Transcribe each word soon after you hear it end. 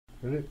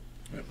Ready?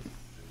 Yep.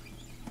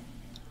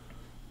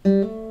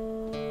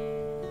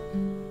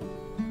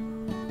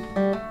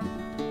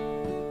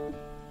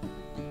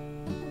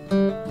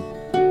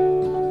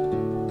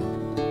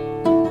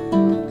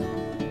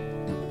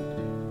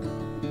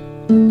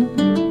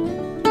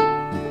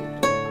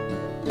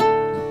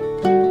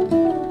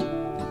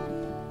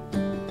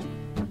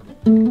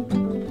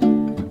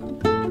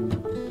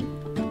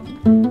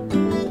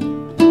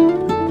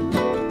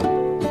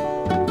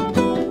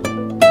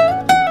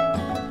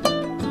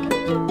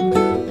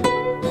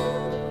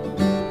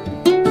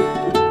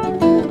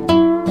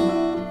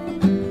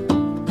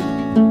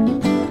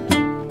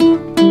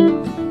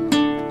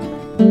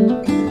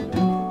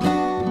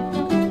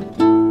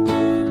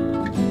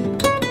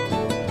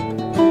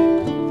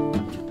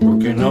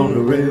 Working on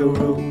the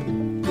railroad,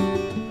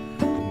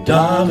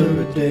 $1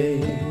 a day.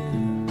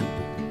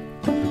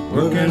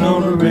 Working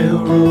on the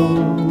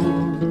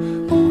railroad,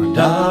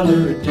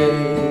 $1 a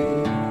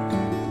day.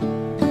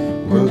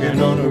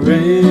 Working on the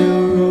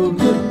railroad,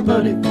 good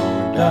buddy,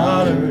 for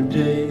 $1 a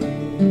day.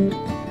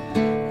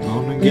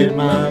 Gonna get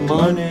my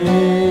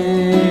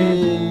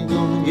money,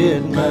 gonna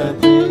get my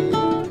pay.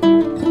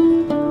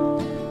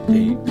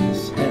 Take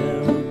this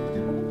hammer,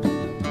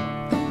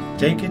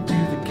 take it to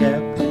the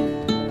captain.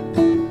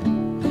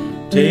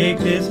 Take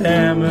this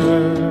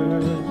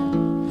hammer,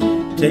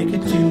 take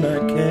it to my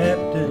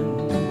captain.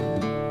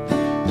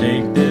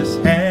 Take this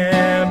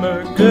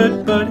hammer,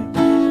 good buddy,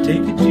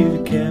 take it to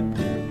the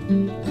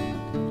captain.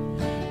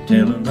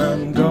 Tell him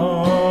I'm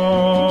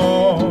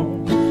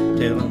gone,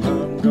 tell him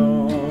I'm gone.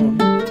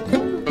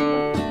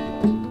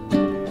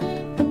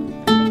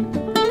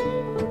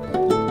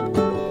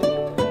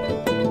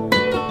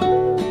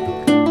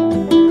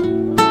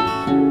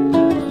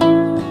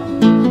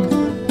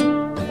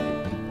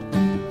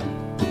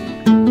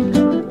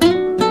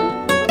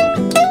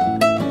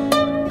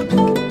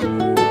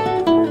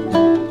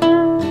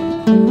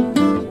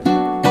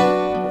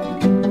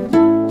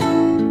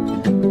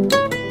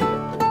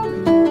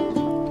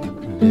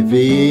 If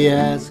he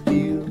asks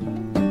you,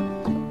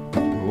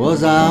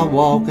 was I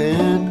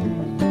walking?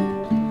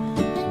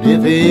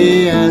 If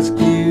he asks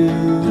you,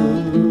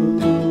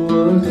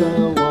 was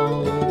I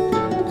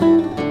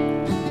walking?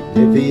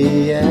 If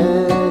he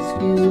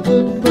asks you,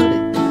 good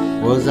buddy,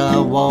 was I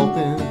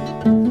walking?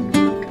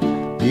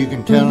 You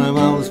can tell him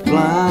I was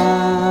flying,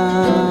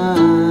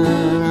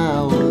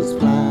 I was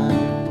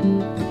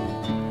flying.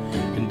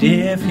 And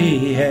if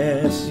he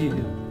asks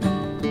you,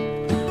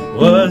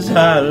 was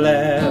I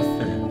laughing?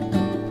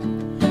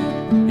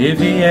 If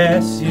he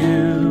asks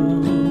you,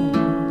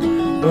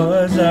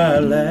 was I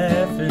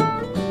laughing?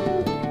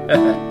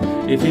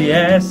 If he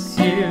asks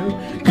you,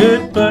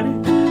 good buddy,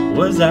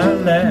 was I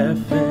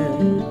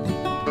laughing?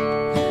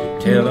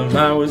 Tell him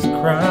I was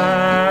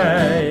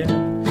crying,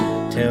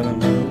 tell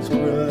him I was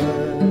crying.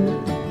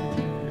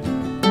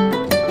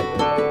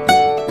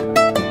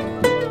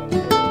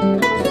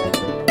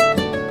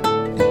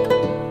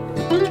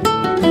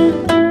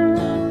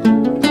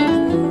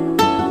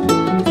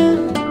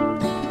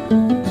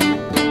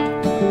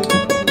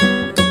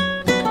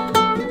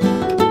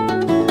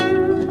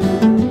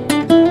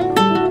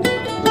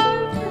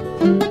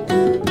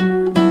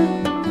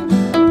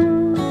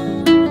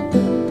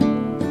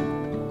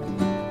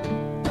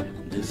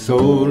 This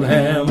old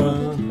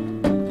hammer,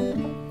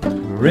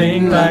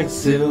 ring like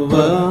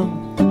silver.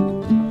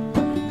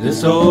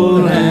 This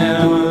old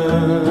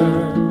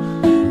hammer,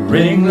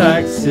 ring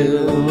like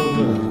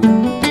silver.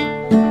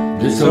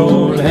 This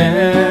old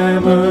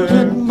hammer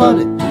and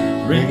buddy,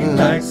 ring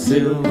like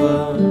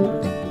silver.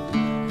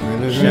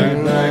 Will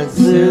shine like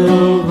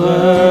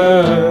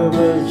silver,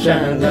 will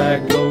shine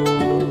like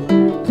gold.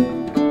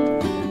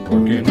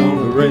 Working on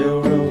the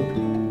railroad,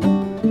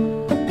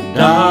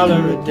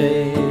 $1 a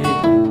day.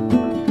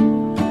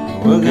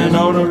 Working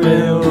on the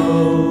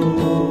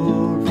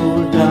railroad for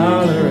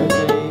 $1 a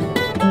day.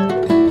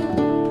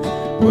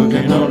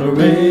 Working on the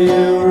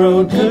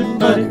railroad, good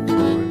buddy,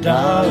 for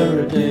 $1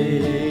 a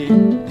day.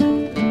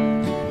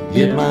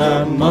 Get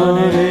my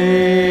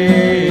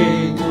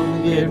money,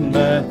 gonna get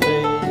my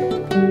pay.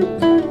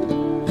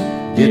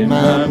 Get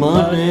my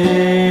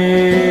money,